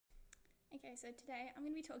Okay, so today I'm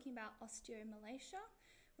going to be talking about osteomalacia,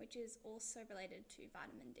 which is also related to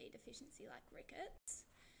vitamin D deficiency like rickets.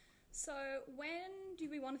 So when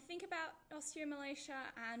do we want to think about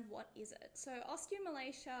osteomalacia and what is it? So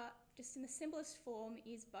osteomalacia, just in the simplest form,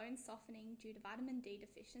 is bone softening due to vitamin D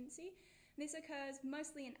deficiency. This occurs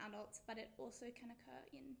mostly in adults, but it also can occur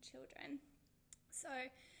in children. So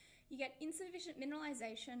you get insufficient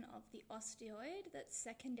mineralization of the osteoid that's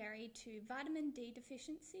secondary to vitamin D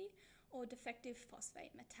deficiency or defective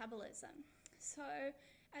phosphate metabolism. So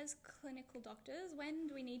as clinical doctors, when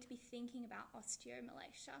do we need to be thinking about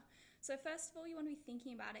osteomalacia? So first of all, you want to be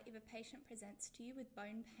thinking about it if a patient presents to you with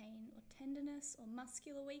bone pain or tenderness or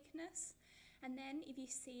muscular weakness, and then if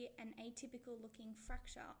you see an atypical looking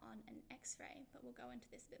fracture on an x-ray, but we'll go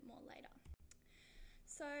into this a bit more later.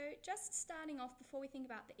 So just starting off, before we think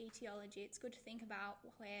about the etiology, it's good to think about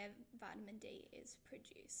where vitamin D is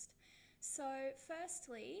produced. So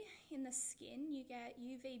firstly, in the skin, you get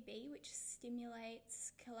UVB, which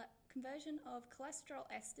stimulates conversion of cholesterol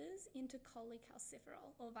esters into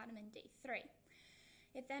cholecalciferol, or vitamin D3.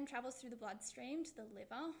 It then travels through the bloodstream to the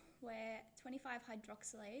liver, where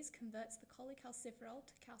 25-hydroxylase converts the cholecalciferol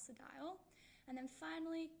to calcidiol, and then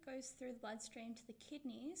finally goes through the bloodstream to the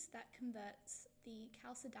kidneys that converts the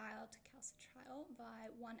calcidiol to calcitriol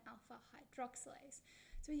by 1-alpha-hydroxylase.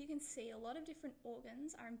 So as you can see, a lot of different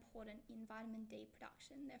organs are important in vitamin D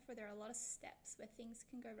production. Therefore, there are a lot of steps where things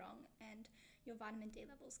can go wrong and your vitamin D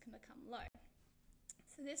levels can become low.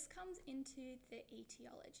 So this comes into the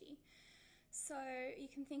etiology. So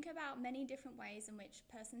you can think about many different ways in which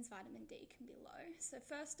a person's vitamin D can be low. So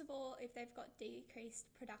first of all, if they've got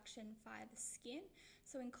decreased production via the skin,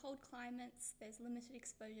 so in cold climates, there's limited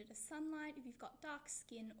exposure to sunlight. If you've got dark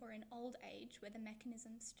skin, or in old age where the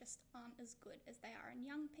mechanisms just aren't as good as they are in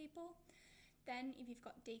young people. Then if you've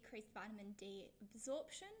got decreased vitamin D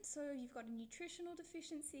absorption, so you've got a nutritional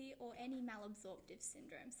deficiency or any malabsorptive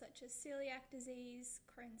syndrome such as celiac disease,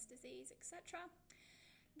 Crohn's disease, etc.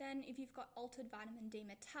 Then if you've got altered vitamin D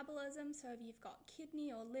metabolism, so if you've got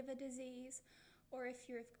kidney or liver disease, or if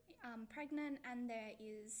you're pregnant and there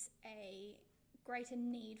is a greater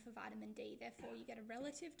need for vitamin D, therefore you get a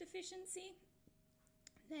relative deficiency,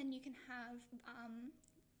 then you can have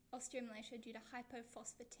osteomalacia due to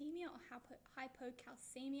hypophosphatemia or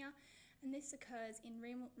hypocalcemia, and this occurs in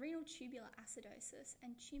renal tubular acidosis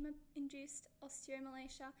and tumour-induced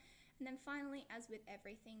osteomalacia. And then finally, as with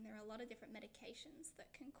everything, there are a lot of different medications that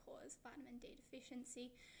can cause vitamin D deficiency,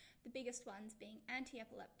 the biggest ones being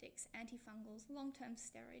anti-epileptics, antifungals, long-term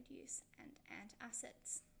steroid use, and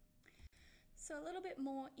antacids. So a little bit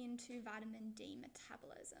more into vitamin D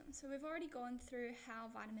metabolism. So we've already gone through how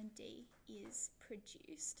vitamin D is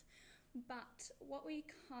produced, but what we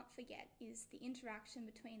can't forget is the interaction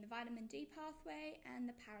between the vitamin D pathway and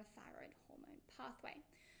the parathyroid hormone pathway.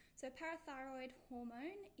 So parathyroid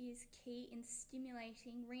hormone is key in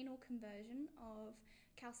stimulating renal conversion of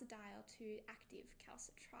calcidiol to active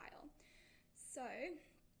calcitriol. So,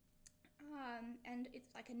 and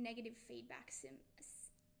it's like a negative feedback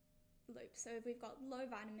loop. So if we've got low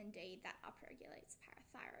vitamin D, that upregulates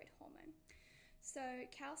parathyroid hormone. So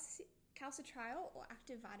calcitriol, or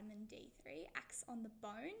active vitamin D3, acts on the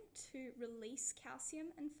bone to release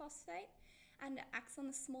calcium and phosphate, and it acts on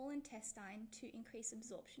the small intestine to increase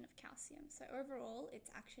absorption of calcium. So overall,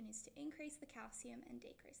 its action is to increase the calcium and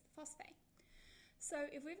decrease the phosphate. So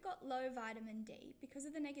if we've got low vitamin D, because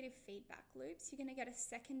of the negative feedback loops, you're going to get a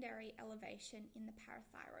secondary elevation in the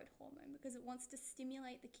parathyroid hormone because it wants to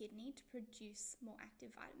stimulate the kidney to produce more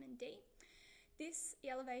active vitamin D. This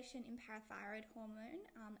elevation in parathyroid hormone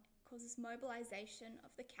causes mobilization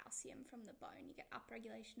of the calcium from the bone. You get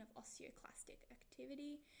upregulation of osteoclastic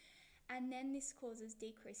activity, and then this causes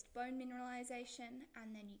decreased bone mineralization,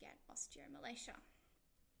 and then you get osteomalacia.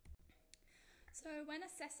 So when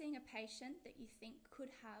assessing a patient that you think could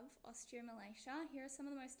have osteomalacia, here are some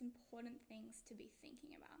of the most important things to be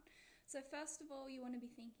thinking about. So first of all, you want to be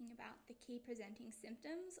thinking about the key presenting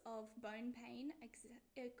symptoms of bone pain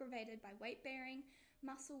aggravated by weight bearing,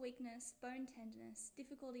 muscle weakness, bone tenderness,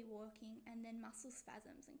 difficulty walking, and then muscle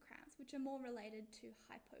spasms and cramps, which are more related to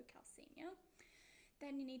hypocalcemia.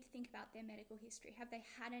 Then you need to think about their medical history. Have they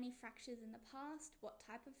had any fractures in the past? What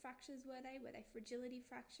type of fractures were they? Were they fragility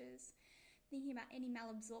fractures? Thinking about any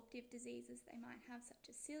malabsorptive diseases they might have,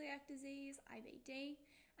 such as celiac disease, IBD,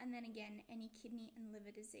 and then again, any kidney and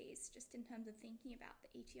liver disease, just in terms of thinking about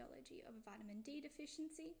the etiology of a vitamin D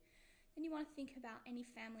deficiency. Then you want to think about any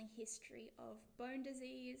family history of bone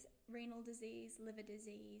disease, renal disease, liver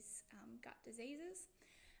disease, gut diseases.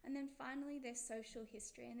 And then finally, there's social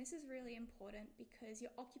history, and this is really important because your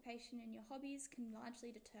occupation and your hobbies can largely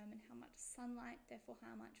determine how much sunlight, therefore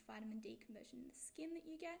how much vitamin D conversion in the skin that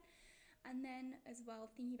you get. And then as well,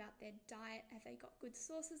 thinking about their diet, have they got good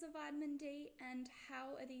sources of vitamin D, and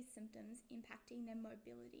how are these symptoms impacting their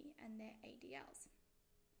mobility and their ADLs.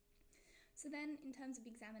 So then in terms of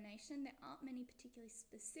examination, there aren't many particularly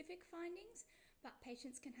specific findings, but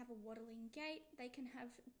patients can have a waddling gait, they can have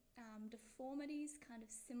deformities kind of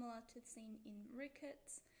similar to seen in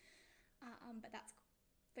rickets, but that's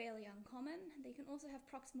fairly uncommon. They can also have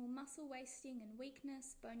proximal muscle wasting and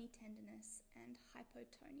weakness, bony tenderness, and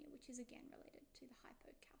hypotonia, which is again related to the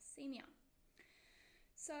hypocalcemia.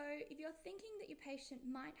 So if you're thinking that your patient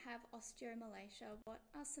might have osteomalacia, what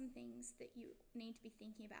are some things that you need to be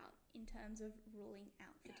thinking about in terms of ruling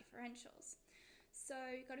out the differentials? So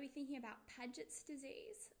you've got to be thinking about Paget's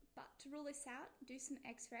disease, but to rule this out, do some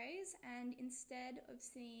x-rays, and instead of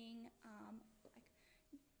seeing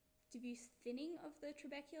diffuse thinning of the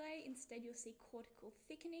trabeculae, instead you'll see cortical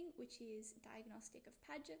thickening, which is diagnostic of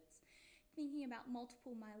Paget's. Thinking about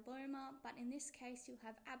multiple myeloma, but in this case you'll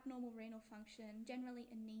have abnormal renal function, generally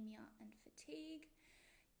anemia and fatigue.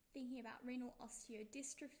 Thinking about renal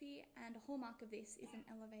osteodystrophy, and a hallmark of this is an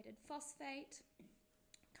elevated phosphate.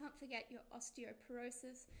 Can't forget your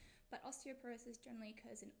osteoporosis, but osteoporosis generally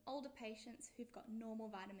occurs in older patients who've got normal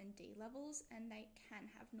vitamin D levels, and they can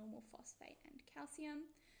have normal phosphate and calcium.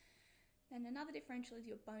 Then another differential is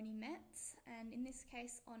your bony mets, and in this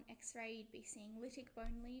case on x-ray you'd be seeing lytic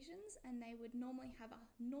bone lesions, and they would normally have a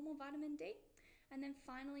normal vitamin D. And then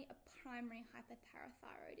finally a primary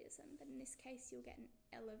hyperparathyroidism, but in this case you'll get an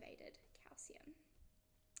elevated calcium.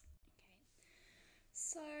 Okay,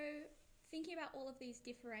 so thinking about all of these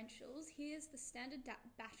differentials, here's the standard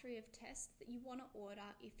battery of tests that you want to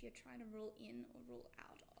order if you're trying to rule in or rule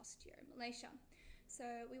out osteomalacia. So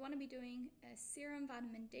we want to be doing a serum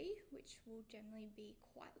vitamin D, which will generally be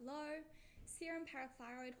quite low, serum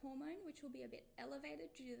parathyroid hormone, which will be a bit elevated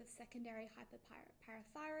due to the secondary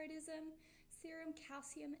hyperparathyroidism, serum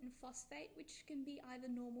calcium and phosphate, which can be either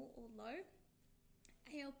normal or low.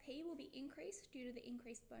 ALP will be increased due to the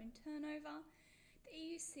increased bone turnover. The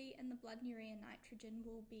EUC and the blood urea nitrogen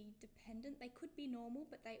will be dependent. They could be normal,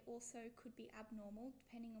 but they also could be abnormal,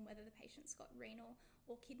 depending on whether the patient's got renal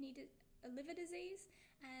or liver disease,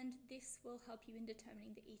 and this will help you in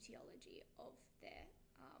determining the etiology of their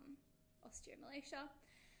osteomalacia.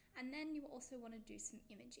 And then you also want to do some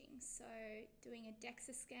imaging, so doing a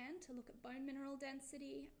DEXA scan to look at bone mineral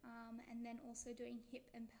density, and then also doing hip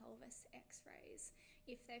and pelvis x-rays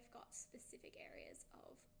if they've got specific areas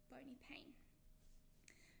of bony pain.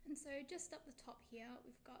 And so just up the top here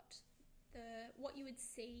we've got what you would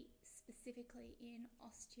see specifically in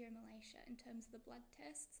osteomalacia in terms of the blood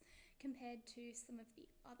tests compared to some of the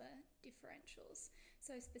other differentials.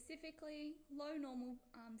 So specifically, low normal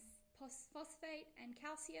phosphate and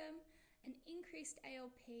calcium, an increased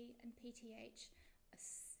ALP and PTH, a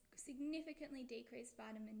significantly decreased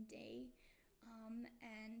vitamin D,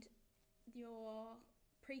 and your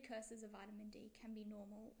precursors of vitamin D can be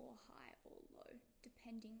normal or high or low,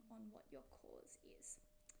 depending on what your cause is.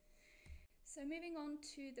 So moving on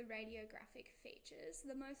to the radiographic features,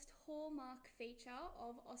 the most hallmark feature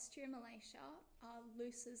of osteomalacia are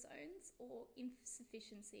looser zones or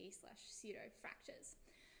insufficiency/pseudo fractures.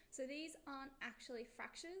 So these aren't actually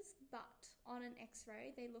fractures, but on an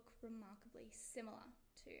x-ray they look remarkably similar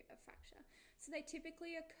to a fracture. So they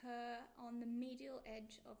typically occur on the medial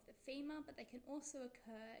edge of the femur, but they can also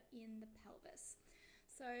occur in the pelvis.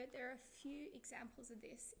 So there are a few examples of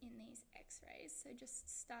this in these x-rays. So just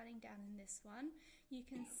starting down in this one, you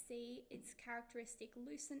can see its characteristic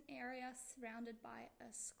lucent area surrounded by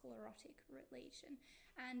a sclerotic lesion.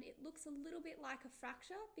 And it looks a little bit like a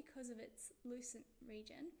fracture because of its lucent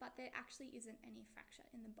region, but there actually isn't any fracture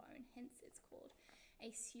in the bone, hence it's called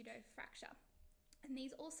a pseudo fracture. And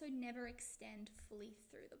these also never extend fully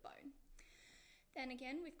through the bone. Then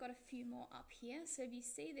again, we've got a few more up here. So if you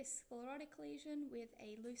see this sclerotic lesion with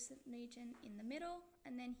a lucent lesion in the middle,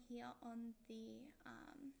 and then here on the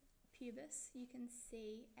pubis, you can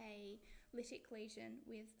see a lytic lesion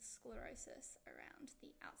with sclerosis around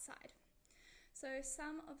the outside. So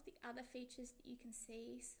some of the other features that you can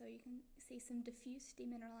see, so you can see some diffuse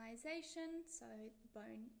demineralization, so the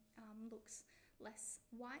bone looks less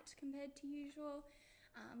white compared to usual.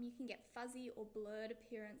 You can get fuzzy or blurred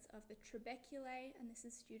appearance of the trabeculae, and this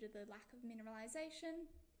is due to the lack of mineralization.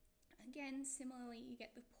 Again, similarly, you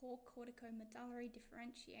get the poor corticomedullary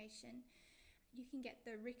differentiation. You can get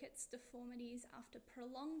the rickets deformities after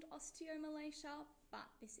prolonged osteomalacia, but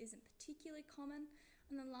this isn't particularly common.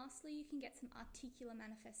 And then lastly, you can get some articular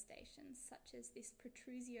manifestations, such as this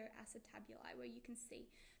protrusio acetabuli, where you can see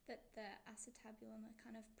that the acetabulum are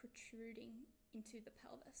kind of protruding into the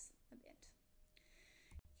pelvis a bit.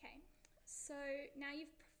 Okay, so now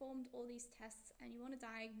you've performed all these tests and you want to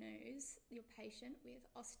diagnose your patient with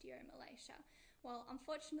osteomalacia. Well,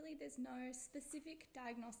 unfortunately, there's no specific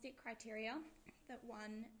diagnostic criteria that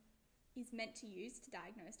one is meant to use to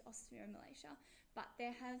diagnose osteomalacia, but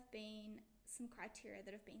there have been some criteria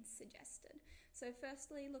that have been suggested. So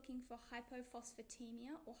firstly, looking for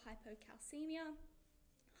hypophosphatemia or hypocalcemia,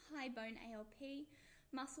 high bone ALP,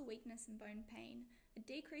 muscle weakness and bone pain, a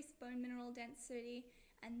decreased bone mineral density,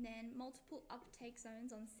 and then multiple uptake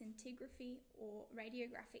zones on scintigraphy or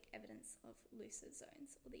radiographic evidence of looser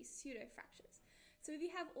zones, or these pseudo fractures. So if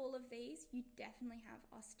you have all of these, you definitely have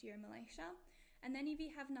osteomalacia. And then if you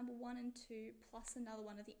have number 1 and 2 plus another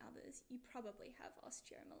one of the others, you probably have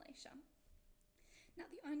osteomalacia. Now,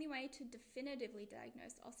 the only way to definitively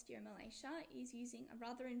diagnose osteomalacia is using a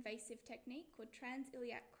rather invasive technique called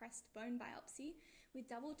trans-iliac crest bone biopsy with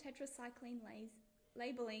double tetracycline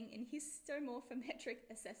labeling and histomorphometric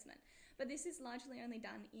assessment. But this is largely only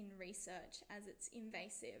done in research, as it's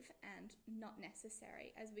invasive and not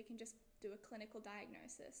necessary, as we can just do a clinical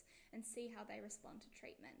diagnosis and see how they respond to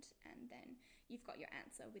treatment, and then you've got your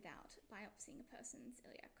answer without biopsying a person's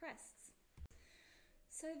iliac crests.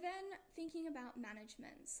 So then, thinking about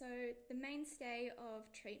management. So the mainstay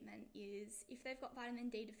of treatment is, if they've got vitamin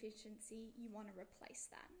D deficiency, you want to replace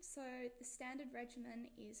that. So the standard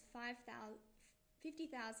regimen is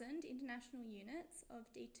 50,000 international units of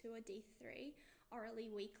D2 or D3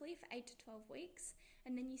 orally weekly for 8 to 12 weeks,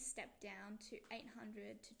 and then you step down to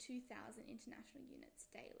 800 to 2,000 international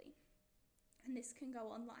units daily. And this can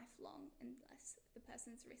go on lifelong unless the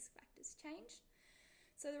person's risk factors change.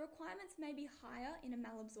 So the requirements may be higher in a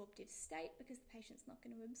malabsorptive state because the patient's not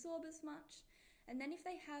going to absorb as much. And then if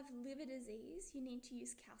they have liver disease, you need to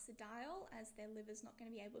use calcidiol, as their liver's not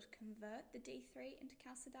going to be able to convert the D3 into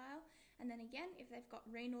calcidiol. And then again, if they've got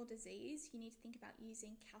renal disease, you need to think about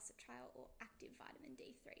using calcitriol or active vitamin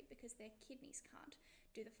D3 because their kidneys can't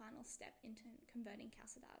do the final step into converting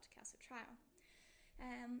calcidiol to calcitriol.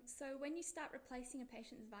 So when you start replacing a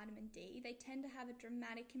patient's vitamin D, they tend to have a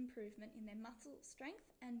dramatic improvement in their muscle strength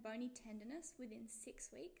and bony tenderness within 6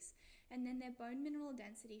 weeks, and then their bone mineral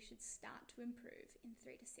density should start to improve in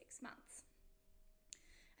 3 to 6 months.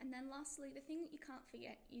 And then lastly, the thing that you can't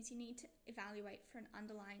forget is you need to evaluate for an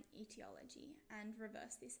underlying etiology and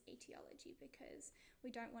reverse this etiology, because we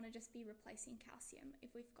don't want to just be replacing calcium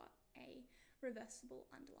if we've got a reversible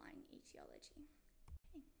underlying etiology.